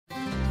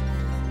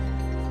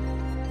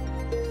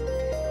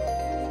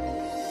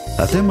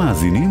אתם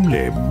מאזינים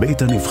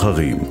לבית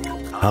הנבחרים,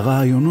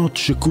 הרעיונות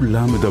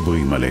שכולם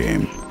מדברים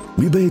עליהם,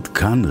 מבית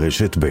כאן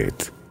רשת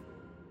בית.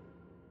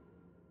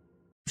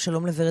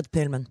 שלום לוורד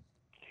פלמן.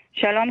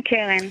 שלום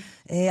קרן.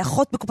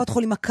 אחות בקופת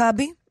חולים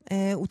מכבי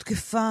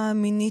הותקפה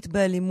מינית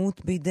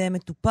באלימות בידי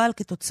מטופל.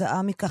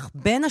 כתוצאה מכך,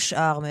 בין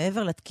השאר,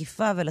 מעבר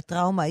לתקיפה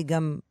ולטראומה, היא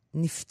גם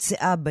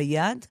נפצעה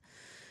ביד.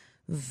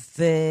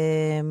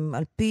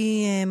 ועל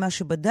פי מה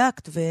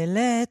שבדקת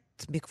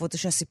והעלית, בעקבות זה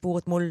שהסיפור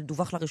אתמול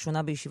דווח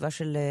לראשונה בישיבה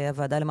של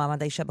הוועדה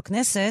למעמד האישה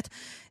בכנסת,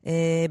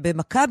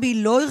 במכבי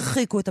לא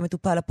הרחיקו את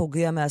המטופל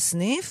הפוגע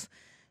מהסניף,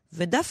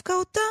 ודווקא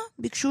אותה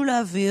ביקשו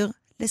להעביר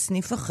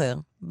לסניף אחר,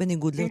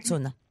 בניגוד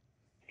לרצונה.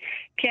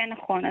 כן,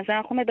 נכון. אז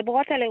אנחנו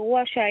מדברות על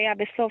אירוע שהיה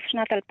בסוף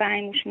שנת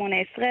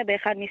 2018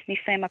 באחד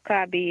מסניפי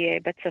מכבי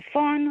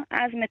בצפון.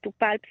 אז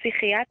מטופל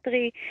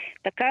פסיכיאטרי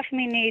תקף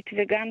מינית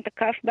וגם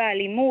תקף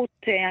באלימות.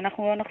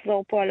 אנחנו לא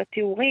נחזור פה על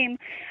התיאורים.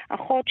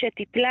 אחות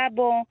שטיפלה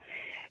בו,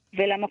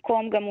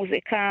 ולמקום גם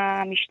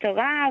מוזיקה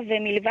משטרה,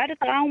 ומלבד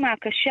הטראומה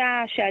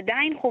הקשה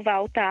שעדיין חובה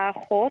אותה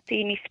האחות,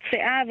 היא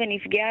נפצעה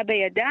ונפגעה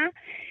בידה,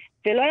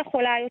 ולא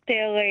יכולה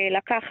יותר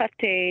לקחת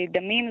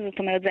דמים, זאת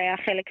אומרת זה היה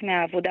חלק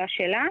מהעבודה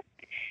שלה.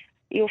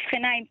 היא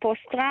הובחנה עם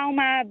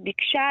פוסט-טראומה,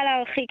 ביקשה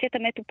להרחיק את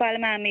המטופל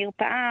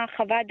מהמרפאה,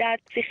 חוות דעת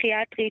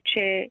פסיכיאטרית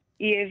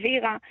שהיא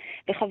העבירה,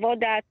 וחוות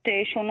דעת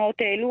שונות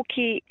העלו,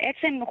 כי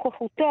עצם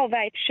נוכחותו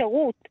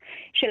והאפשרות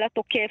של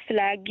התוקף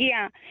להגיע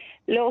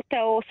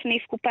לאותו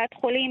סניף קופת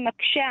חולים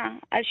מקשה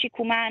על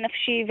שיקומה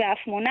הנפשי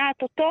ואף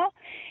מונעת אותו,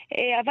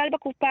 אבל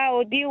בקופה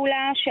הודיעו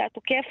לה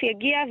שהתוקף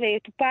יגיע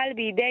ויטופל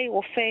בידי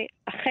רופא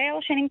אחר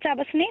שנמצא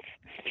בסניף,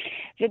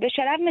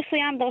 ובשלב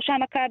מסוים דרשה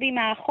מכבי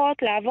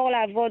מהאחות לעבור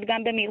לעבוד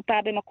גם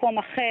במרפאה במקום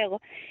אחר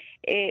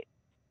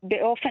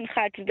באופן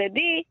חד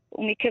צדדי,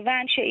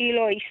 ומכיוון שהיא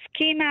לא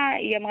הסכימה,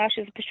 היא אמרה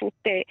שזה פשוט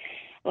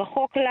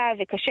רחוק לה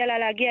וקשה לה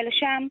להגיע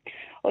לשם,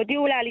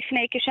 הודיעו לה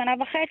לפני כשנה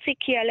וחצי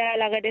כי עליה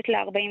לרדת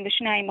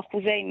ל-42%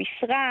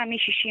 משרה,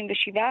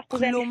 מ-67%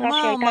 משרה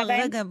שהייתה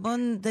בהם. רגע, בוא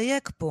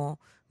נדייק פה.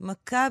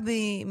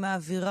 מכבי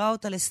מעבירה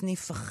אותה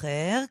לסניף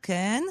אחר,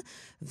 כן?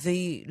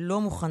 והיא לא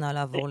מוכנה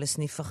לעבור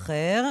לסניף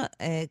אחר,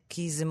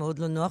 כי זה מאוד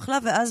לא נוח לה,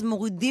 ואז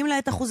מורידים לה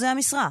את אחוזי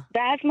המשרה.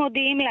 ואז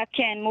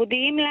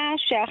מודיעים לה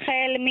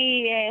שהחל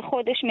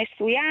מחודש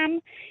מסוים,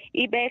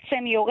 היא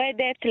בעצם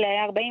יורדת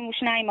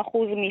ל-42%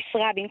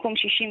 משרה במקום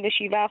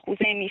 67%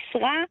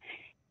 משרה,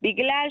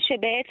 בגלל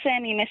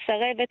שבעצם היא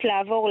מסרבת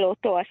לעבור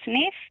לאותו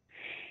הסניף,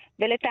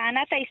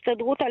 ולטענת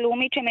ההסתדרות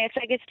הלאומית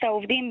שמייצגת את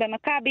העובדים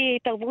במכבי,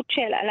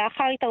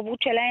 לאחר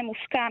התערבות שלהם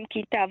מוסכם כי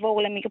היא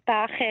תעבור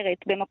למרפאה אחרת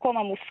במקום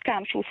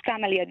המוסכם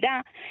שהוסכם על ידה,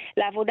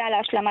 לעבודה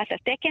להשלמת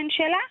התקן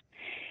שלה.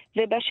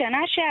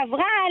 ובשנה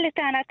שעברה,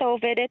 לטענת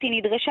העובדת, היא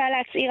נדרשה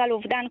להצהיר על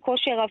אובדן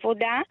כושר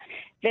עבודה,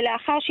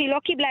 ולאחר שהיא לא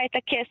קיבלה את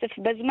הכסף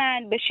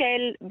בזמן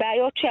בשל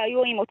בעיות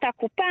שהיו עם אותה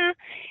קופה,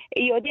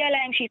 היא הודיעה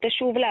להם שהיא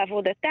תשוב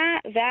לעבודתה,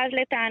 ואז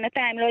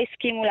לטענתה הם לא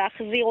הסכימו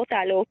להחזיר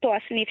אותה לאותו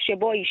הסניף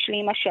שבו היא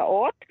השלימה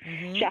שעות,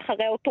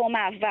 שאחרי אותו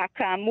מאבק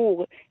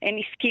כאמור הם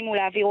הסכימו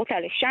להעביר אותה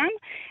לשם,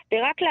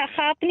 ורק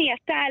לאחר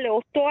פנייתה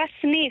לאותו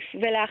הסניף,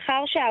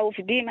 ולאחר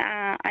שהעובדים,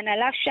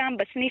 ההנהלה שם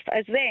בסניף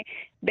הזה,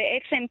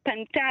 בעצם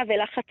פנתה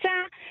ולחצה,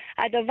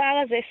 הדבר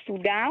הזה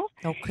סודר.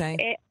 אוקיי.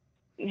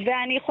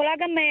 ואני יכולה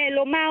גם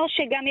לומר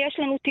שגם יש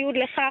לנו תיעוד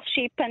לכך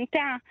שהיא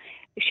פנתה,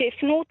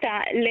 שהפנו אותה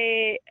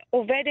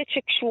לעובדת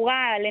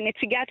שקשורה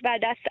לנציגת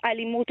ועדת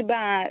אלימות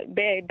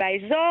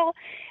באזור,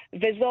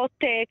 וזאת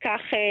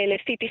כך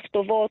לפי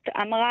תכתובות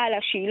אמרה לה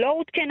שהיא לא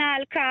הותקנה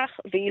על כך,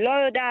 והיא לא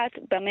יודעת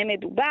במה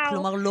מדובר.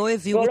 כלומר לא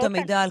העבירו את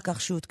המידע על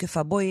כך שהיא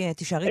הותקפה. בואי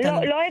תישארי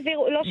איתנו.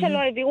 לא שלא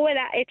העבירו,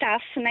 אלא את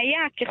ההפניה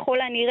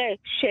ככל הנראה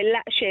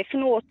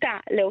שהפנו אותה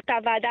לאותה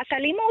ועדת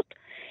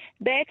אלימות,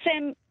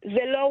 בעצם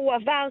זה לא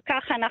הועבר,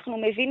 כך אנחנו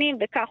מבינים,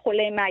 וכך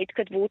עולה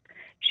מההתכתבות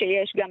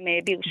שיש גם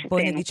ברשותנו.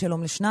 בואי נגיד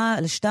שלום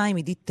לשתיים,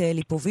 עידית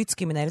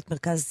ליפוביצקי, מנהלת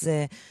מרכז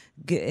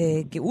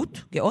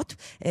גאות,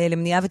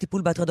 למניעה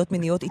וטיפול בהטרדות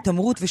מיניות,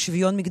 התעמרות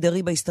ושוויון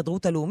מגדרי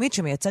בהסתדרות הלאומית,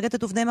 שמייצגת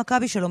את עובדי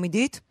מכבי. שלום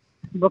עידית.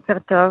 בוקר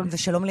טוב.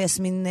 ושלום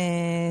ליסמין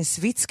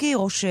סוויצקי,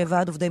 ראש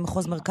ועד עובדי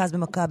מחוז מרכז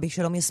במכבי.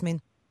 שלום יסמין.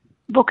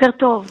 בוקר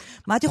טוב.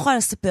 מה את יכולה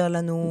לספר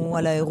לנו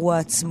על האירוע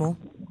עצמו?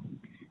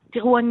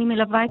 תראו, אני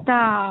מלווה את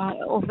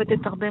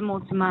העובדת הרבה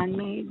מאוד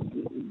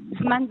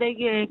זמן די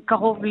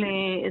קרוב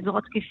לאזור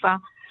התקיפה.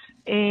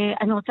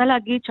 אני רוצה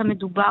להגיד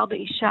שמדובר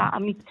באישה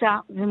אמיצה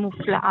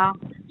ומופלאה,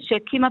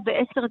 שהקימה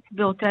ב10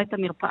 אצבעותיה את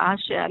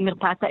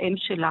מרפאת האם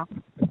שלה.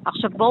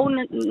 עכשיו בואו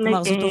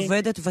כלומר, זאת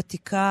עובדת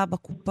ותיקה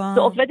בקופה?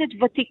 זו עובדת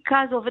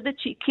ותיקה, זו עובדת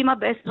שהקימה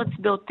ב10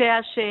 אצבעותיה,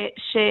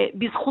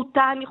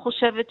 שבזכותה אני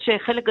חושבת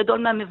שחלק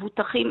גדול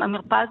מהמבוטחים,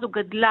 המרפאה הזו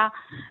גדלה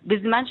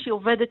בזמן שהיא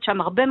עובדת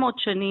שם הרבה מאוד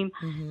שנים,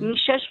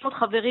 מ-600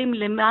 חברים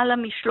למעלה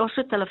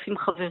מ-3,000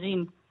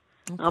 חברים.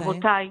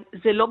 רבותיי,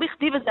 זה לא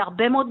בכדי וזה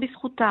הרבה מאוד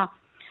בזכותה.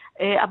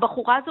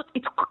 הבחורה הזאת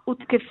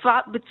הותקפה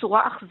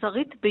בצורה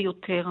אכזרית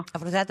ביותר.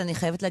 אבל יודעת, אני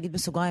חייבת להגיד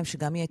בסוגריים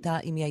שגם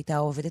אם היא הייתה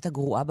העובדת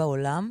הגרועה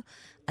בעולם,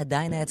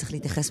 עדיין היה צריך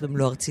להתייחס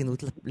במלוא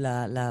הרצינות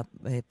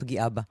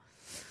לפגיעה בה.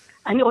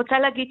 אני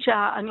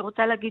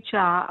רוצה להגיד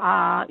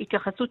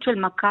שההתייחסות של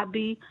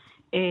מכבי,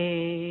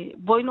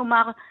 בואי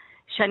נאמר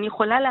שאני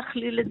יכולה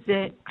להכליל את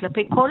זה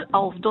כלפי כל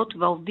העובדות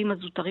והעובדים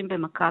הזוטרים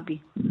במכבי.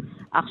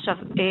 עכשיו,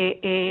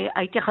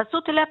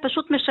 ההתייחסות אליה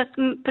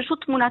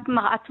פשוט תמונת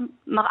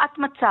מראת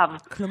מצב.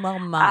 כלומר,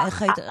 מה?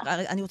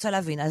 אני רוצה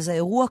להבין. אז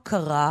האירוע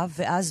קרה,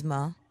 ואז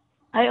מה?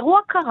 האירוע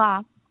קרה,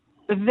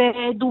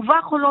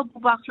 ודווח או לא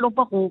דווח, לא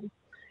ברור.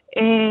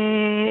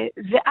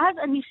 ואז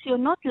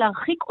הניסיונות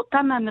להרחיק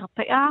אותה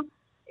מהמרפאה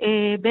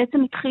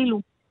בעצם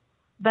התחילו.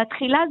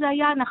 בתחילה זה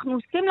היה, אנחנו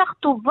עושים לך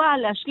טובה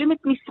להשלים את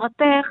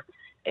משרתך,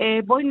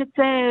 בואי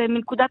נצא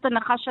מנקודת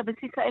הנחה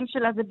שהבסיס האם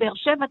שלה זה באר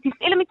שבע,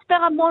 תסעי למצפה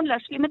רמון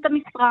להשלים את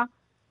המשרה.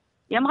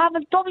 היא אמרה, אבל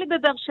טוב לי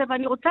בבאר שבע,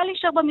 אני רוצה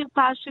להישאר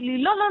במרפאה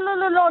שלי. לא, לא, לא,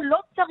 לא, לא, לא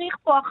צריך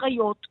פה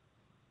אחריות.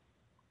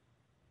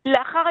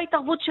 לאחר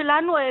ההתערבות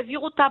שלנו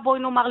העבירו אותה, בואי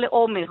נאמר,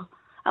 לעומר.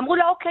 אמרו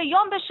לה, אוקיי,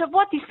 יום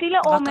בשבוע תסעי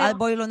לעומר. רק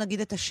בואי לא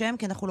נגיד את השם,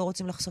 כי אנחנו לא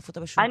רוצים לחשוף אותה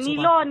בשום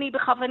צורה. אני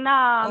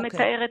בכוונה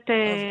מתארת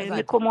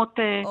מקומות...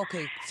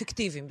 אוקיי,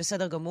 פיקטיביים,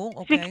 בסדר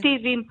גמור.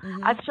 פיקטיביים.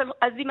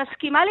 אז היא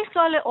מסכימה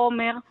לנסוע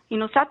לעומר, היא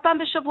נוסעת פעם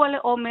בשבוע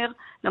לעומר,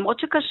 למרות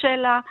שקשה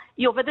לה,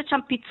 היא עובדת שם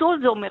פיצול,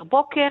 זה אומר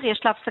בוקר,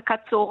 יש לה הפסקת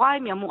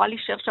צהריים, היא אמורה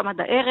להישאר שם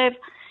עד הערב.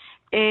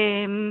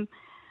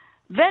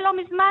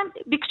 ולא מזמן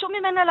ביקשו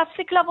ממנה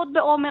להפסיק לעבוד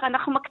בעומר,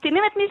 אנחנו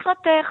מקטינים את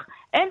משרתך,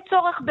 אין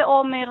צורך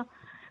בעומר.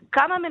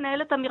 כמה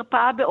מנהלת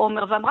המרפאה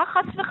בעומר, ואמרה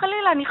חס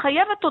וחלילה, אני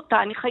חייבת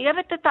אותה, אני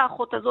חייבת את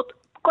האחות הזאת,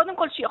 קודם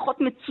כל שהיא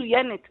אחות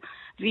מצוינת,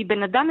 והיא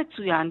בן אדם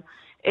מצוין,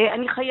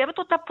 אני חייבת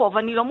אותה פה,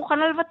 ואני לא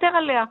מוכנה לוותר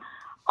עליה.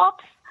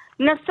 אופס,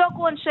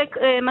 נסוגו אנשי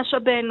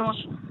משאבי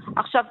אנוש.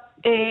 עכשיו,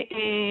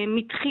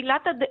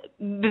 מתחילת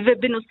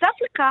ובנוסף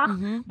לכך,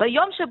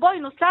 ביום שבו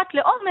היא נוסעת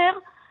לעומר,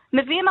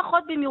 מביאים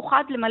אחות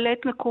במיוחד למלא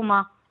את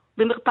מקומה,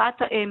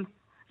 במרפאת האם.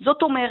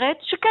 זאת אומרת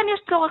שכן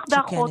יש צורך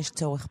באחות. שכן יש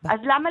צורך בה. אז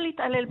למה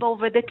להתעלל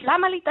בעובדת?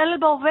 למה להתעלל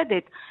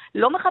בעובדת?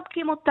 לא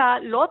מחבקים אותה,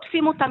 לא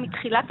עוטפים אותה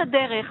מתחילת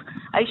הדרך.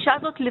 האישה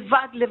הזאת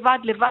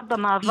לבד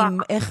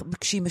במאבק.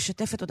 כשהיא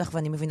משתפת אותך,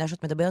 ואני מבינה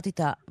שאת מדברת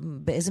איתה,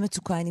 באיזה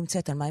מצוקה היא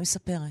נמצאת? על מה היא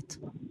מספרת?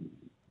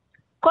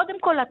 קודם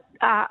כל,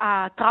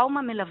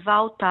 הטראומה מלווה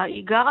אותה.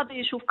 היא גרה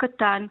ביישוב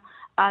קטן,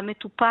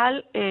 המטופל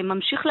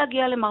ממשיך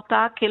להגיע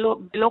למרפאה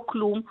כלא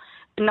כלום.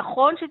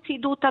 נכון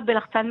שציידו אותה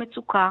בלחצן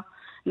מצוקה.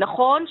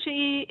 נכון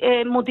שהיא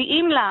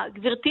מודיעים לה,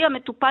 גברתי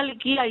המטופל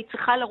הגיע, היא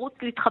צריכה לרוץ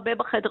להתחבא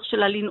בחדר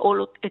שלה,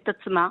 לנעול את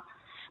עצמה.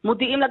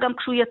 מודיעים לה גם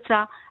כשהוא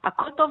יצא,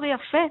 הכל טוב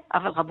ויפה,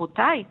 אבל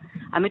רבותיי,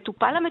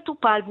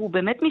 המטופל, והוא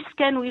באמת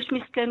מסכן, הוא איש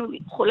מסכן, הוא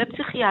חולה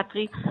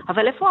פסיכיאטרי,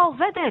 אבל איפה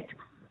העובדת?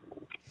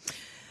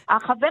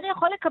 החבר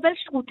יכול לקבל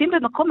שירותים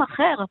במקום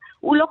אחר,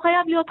 הוא לא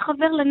חייב להיות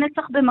חבר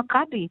לנצח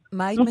במכבי.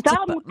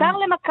 מותר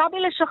למכבי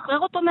לשחרר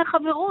אותו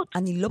מהחברות.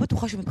 אני לא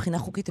בטוחה שמבחינה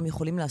חוקית הם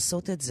יכולים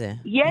לעשות את זה.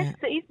 יש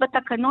סעיף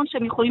בתקנון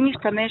שהם יכולים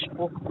להשתמש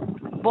בו.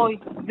 בואי,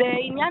 זה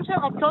עניין של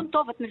רצון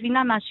טוב, את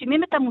מבינה,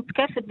 מאשימים את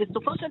המותקפת,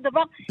 בסופו של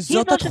דבר...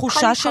 זאת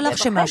התחושה שלך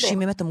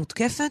שמאשימים את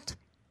המותקפת?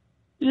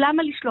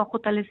 למה לשלוח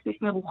אותה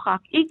לסניף מרוחק?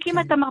 היא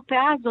הקימה את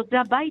המרפאה הזאת, זה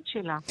הבית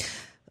שלה.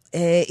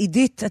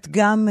 עידית, את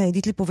גם,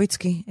 עידית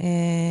ליפוביצקי,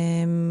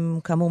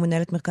 כאמור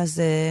מנהלת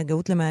מרכז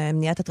גאות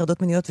למניעת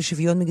הטרדות מיניות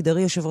ושוויון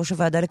מגדרי, יושב ראש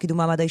הוועדה לקידום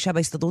מעמד האישה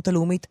בהסתדרות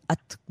הלאומית,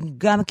 את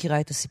גם מכירה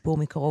את הסיפור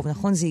מקרוב,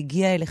 נכון? זה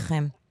הגיע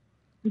אליכם.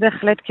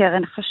 בהחלט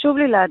קרן, חשוב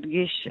לי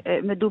להדגיש,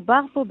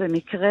 מדובר פה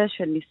במקרה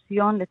של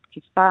ניסיון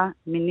לתקיפה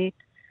מינית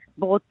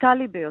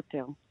ברוטלי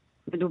ביותר.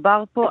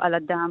 מדובר פה על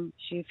אדם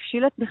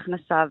שהפשיל את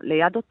מכנסיו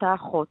ליד אותה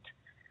אחות.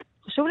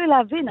 חשוב לי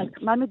להבין על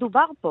מה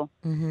מדובר פה.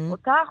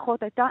 אותה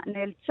אחות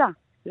נאלצה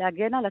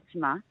להגן על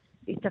עצמה,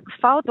 היא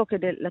תקפה אותו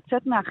כדי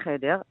לצאת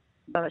מהחדר,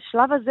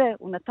 בשלב הזה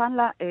הוא נתן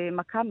לה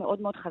מכה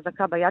מאוד מאוד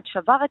חזקה ביד,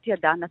 שבר את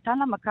ידה, נתן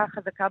לה מכה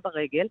חזקה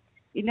ברגל,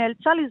 היא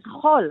נאלצה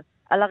לזחול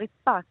על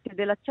הרצפה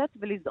כדי לצאת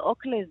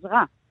ולזעוק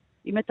לעזרה.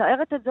 היא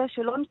מתארת את זה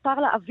שלא נותר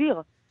לה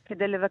אוויר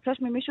כדי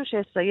לבקש ממישהו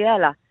שיסייע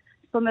לה.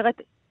 זאת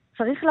אומרת,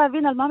 צריך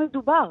להבין על מה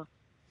מדובר.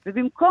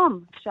 ובמקום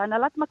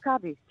שהנהלת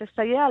מכבי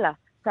תסייע לה,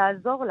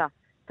 תעזור לה,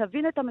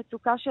 תבין את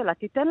המצוקה שלה,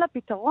 תיתן לה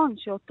פתרון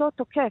שאותו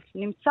תוקף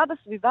נמצא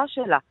בסביבה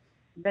שלה,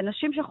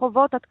 בנשים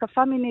שחוות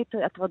התקפה מינית,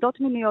 הטרדות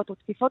מיניות או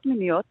תקיפות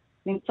מיניות,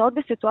 נמצאות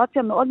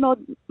בסיטואציה מאוד מאוד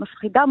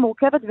מפחידה,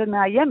 מורכבת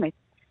ומאיימת.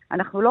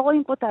 אנחנו לא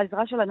רואים פה את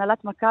העזרה של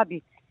הנהלת מכבי.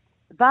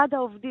 ועד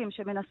העובדים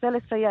שמנסה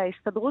לסייע,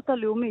 ההסתדרות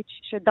הלאומית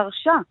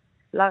שדרשה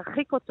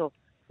להרחיק אותו,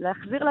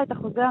 להחזיר לה את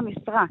אחוזי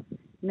המשרה,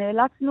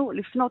 נאלצנו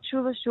לפנות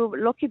שוב ושוב,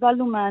 לא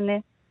קיבלנו מענה,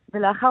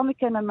 ולאחר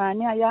מכן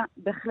המענה היה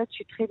בהחלט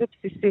שטחי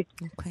ובסיסי.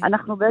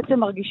 אנחנו בעצם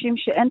מרגישים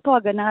שאין פה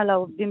הגנה על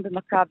העובדים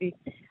במכבי.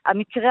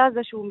 המקרה הזה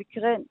שהוא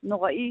מקרה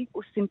נוראי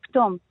הוא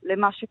סימפטום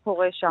למה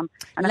שקורה שם.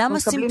 למה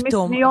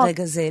סימפטום?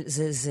 רגע,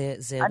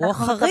 זה אירוע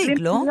חריג,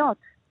 לא?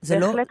 זה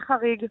בהחלט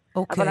חריג,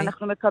 אבל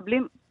אנחנו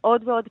מקבלים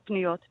עוד ועוד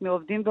פניות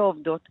מעובדים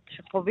ועובדות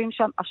שחווים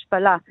שם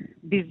השפלה,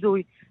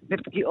 ביזוי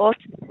ופגיעות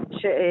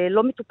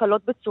שלא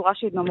מטופלות בצורה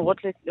שהן אמורות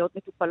להיות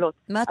מטופלות.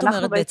 מה את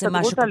אומרת בעצם?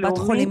 מה, שקופת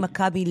חולים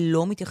מכבי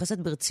לא מתייחסת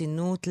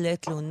ברצינות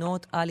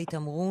לתלונות על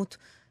התעמרות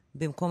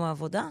במקום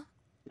העבודה?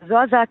 זו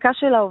הזעקה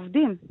של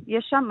העובדים.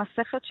 יש שם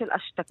מסכת של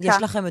השתקה. יש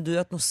לכם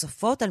עדויות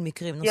נוספות על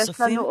מקרים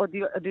נוספים? יש לנו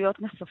עדויות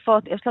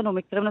נוספות, יש לנו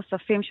מקרים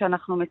נוספים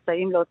שאנחנו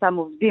מסייעים לאותם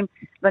עובדים.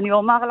 ואני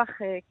אומר לך,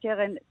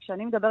 קרן,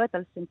 כשאני מדברת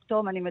על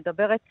סימפטום, אני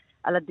מדברת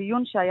על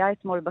הדיון שהיה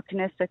אתמול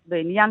בכנסת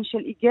בעניין של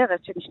איגרת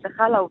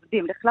שנשלחה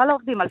לעובדים, לכלל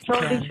העובדים, על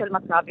עובדים של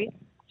מכבי,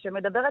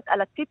 שמדברת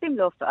על הטיפים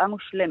להופעה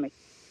מושלמת.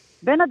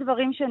 בין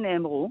הדברים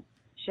שנאמרו,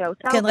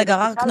 כן, רגע,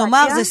 רק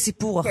נאמר, זה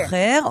סיפור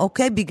אחר,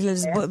 אוקיי? בגלל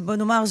זה, בוא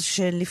נאמר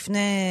שלפני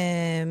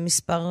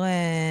מספר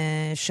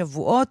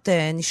שבועות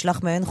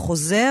נשלח מהן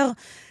חוזר,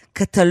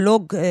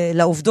 קטלוג,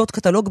 לעובדות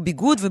קטלוג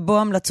ביגוד, ובו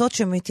המלצות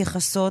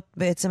שמתייחסות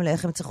בעצם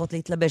לאיך הן צריכות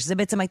להתלבש. זה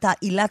בעצם הייתה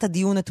עילת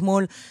הדיון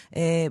אתמול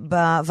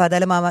בוועדה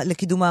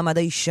לקידום מעמד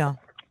האישה.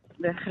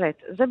 בהחלט.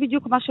 זה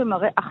בדיוק מה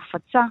שמראה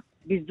החפצה,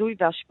 ביזוי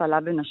והשפלה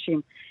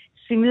בנשים.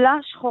 סמלה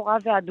שחורה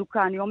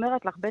ואדוקה, אני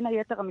אומרת לך, בין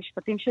היתר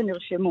המשפטים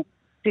שנרשמו,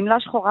 סמלה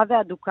שחורה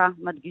ואדוקה,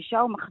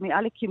 מדגישה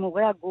ומחמיאה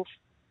לכימורי הגוף,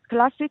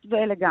 קלאסית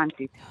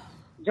ואלגנטית.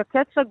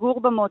 ג'קט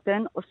סגור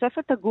במותן, אוסף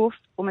את הגוף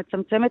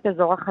ומצמצם את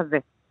אזור החזה.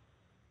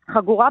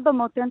 חגורה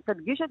במותן,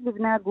 תדגיש את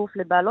מבנה הגוף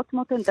לבעלות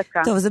מותן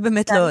דקה. טוב, זה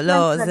באמת זה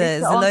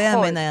לא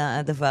יאמן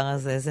הדבר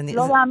הזה.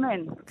 לא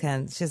יאמן.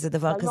 כן, שזה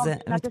דבר כזה.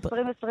 היום שנת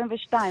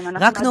 2022.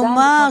 רק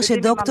נאמר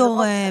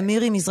שדוקטור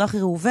מירי מזרחי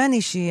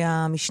ראובני, שהיא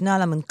המשנה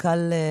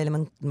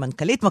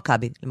למנכ"לית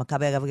מכבי,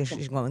 למכבי אגב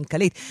יש גם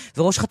מנכ"לית,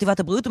 וראש חטיבת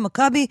הבריאות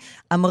במכבי,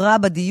 אמרה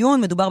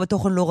בדיון, מדובר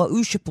בתוכן לא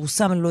ראוי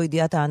שפורסם ללא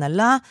ידיעת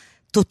ההנהלה,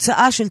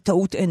 תוצאה של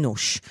טעות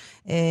אנוש.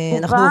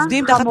 אנחנו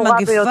עובדים תחת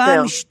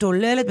מגפה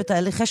משתוללת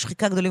בתהליכי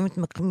שחיקה גדולים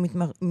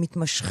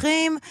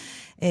מתמשכים.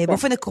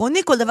 באופן עקרוני,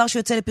 כל דבר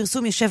שיוצא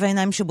לפרסום ישב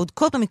העיניים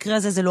שבודקות. במקרה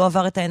הזה זה לא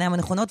עבר את העיניים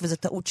הנכונות, וזו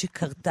טעות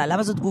שקרתה.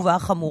 למה זו תגובה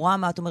חמורה?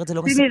 מה את אומרת? זה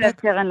לא מספק? שימי לב,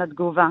 קרן,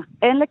 לתגובה.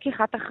 אין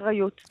לקיחת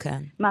אחריות. כן.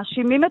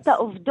 מאשימים את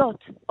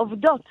העובדות,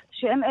 עובדות,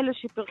 שהם אלה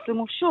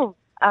שפרסמו שוב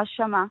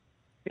האשמה,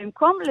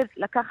 במקום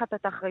לקחת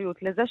את האחריות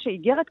לזה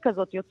שאיגרת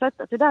כזאת יוצאת,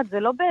 את יודעת, זה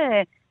לא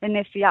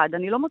בהינף יד,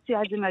 אני לא מוציאה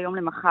את זה מהיום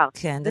למחר.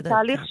 כן, זה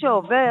תהליך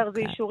שעובר, זה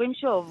אישורים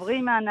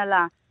שעוברים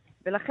מהנהלה,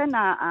 ולכן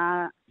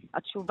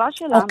התשובה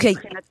שלה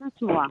מבחינתי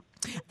תמוהה.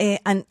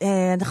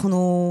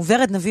 אנחנו,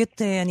 ורד,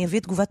 אני אביא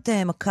את תגובת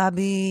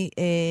מכבי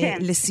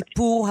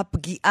לסיפור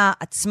הפגיעה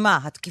עצמה,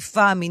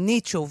 התקיפה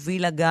המינית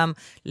שהובילה גם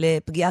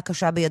לפגיעה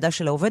קשה בידה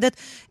של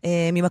העובדת.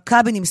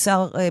 ממכבי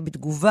נמסר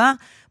בתגובה,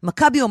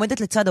 מכבי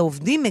עומדת לצד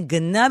העובדים,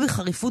 מגנה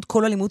בחריפות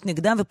כל אלימות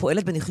נגדם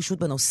ופועלת בנחישות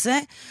בנושא.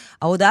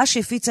 ההודעה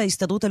שהפיצה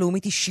ההסתדרות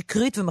הלאומית היא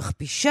שקרית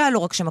ומכפישה, לא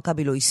רק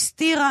שמכבי לא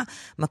הסתירה,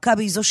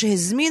 מכבי היא זו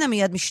שהזמינה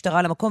מיד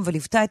משטרה למקום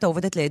וליוותה את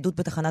העובדת לעדות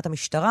בתחנת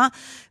המשטרה,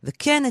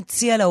 וכן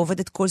הציעה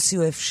לעובדת כל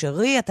סיוע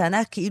אפשרי.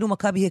 הטענה כאילו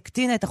מכבי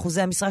הקטינה את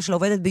אחוזי המשרה של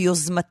העובדת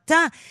ביוזמתה,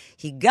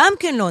 היא גם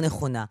כן לא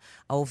נכונה.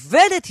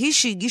 העובדת היא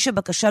שהגישה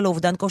בקשה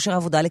לאובדן כושר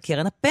עבודה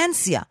לקרן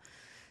הפנסיה.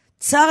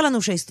 צר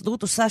לנו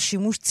שההסתדרות עושה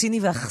שימוש ציני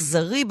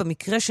ואכזרי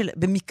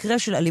במקרה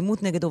של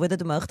אלימות נגד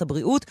עובדת במערכת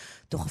הבריאות,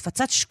 תוך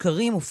הפצת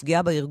שקרים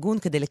ופגיעה בארגון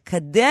כדי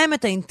לקדם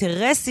את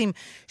האינטרסים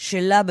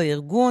שלה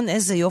בארגון.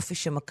 איזה יופי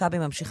שמכבי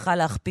ממשיכה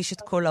להכפיש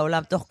את כל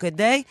העולם תוך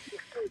כדי.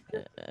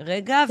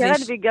 רגע, כן,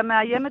 והיא גם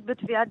מאיימת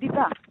בתביעת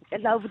דיבה.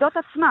 את העובדות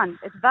עצמן,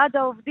 את ועד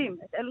העובדים,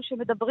 את אלו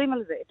שמדברים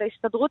על זה, את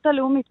ההסתדרות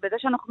הלאומית, בזה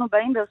שאנחנו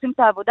באים ועושים את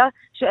העבודה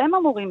שהם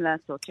אמורים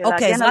לעשות.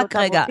 אוקיי, אז רק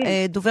רגע,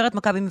 דוברת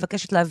מכבי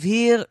מבקשת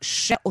להבהיר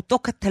שאותו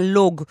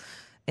קטלוג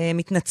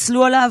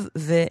מתנצלו עליו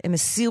והם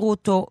הסירו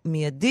אותו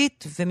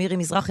מיידית, ומירי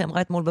מזרחי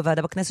אמרה אתמול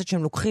בוועדה בכנסת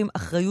שהם לוקחים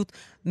אחריות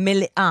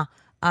מלאה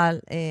על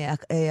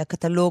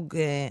הקטלוג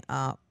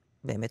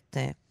באמת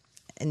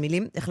אין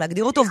מילים, איך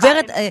להגדיר אותו.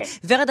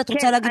 ורד, את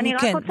רוצה להגיד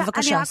מכן,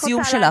 בבקשה,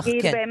 סיום שלך.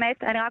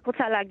 אני רק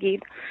רוצה להגיד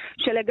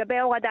שלגבי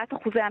הורדת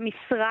אחוזי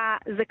המשרה,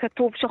 זה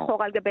כתוב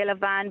שחור על גבי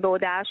לבן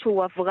בהודעה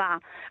שהוא עברה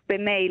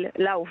במייל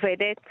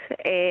לעובדת,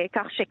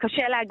 כך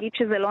שקשה להגיד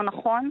שזה לא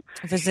נכון.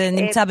 וזה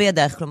נמצא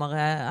בידך, כלומר,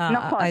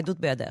 העדות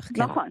בידך.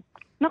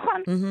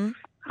 נכון.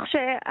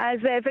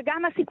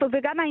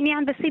 וגם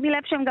העניין, ושימי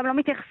לב שהם גם לא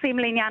מתייחסים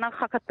לעניין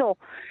הרחקתו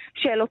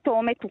של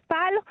אותו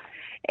מטופל,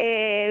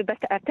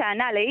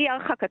 הטענה לאי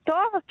הרחקתו,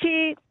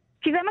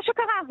 כי זה מה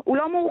שקרה, הוא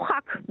לא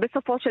מורחק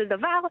בסופו של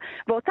דבר,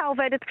 ואותה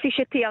עובדת, כפי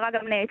שתיארה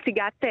גם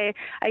נציגת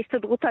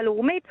ההסתדרות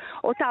הלאומית,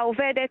 אותה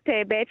עובדת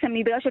בעצם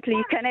נדרשת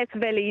להיכנס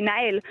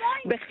ולהינעל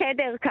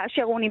בחדר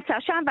כאשר הוא נמצא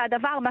שם,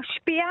 והדבר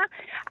משפיע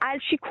על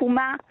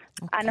שיקומה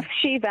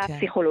הנפשי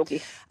והפסיכולוגי.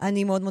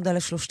 אני מאוד מודה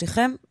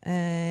לשלושתכם,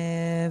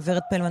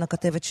 ורד פלמן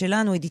הכתבת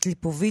שלנו, עידית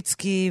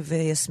ליפוביצקי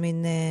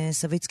ויסמין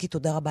סביצקי,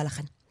 תודה רבה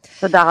לכם.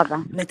 תודה רבה.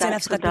 נצא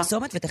להפסקת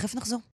פרסומת ותכף נחזור.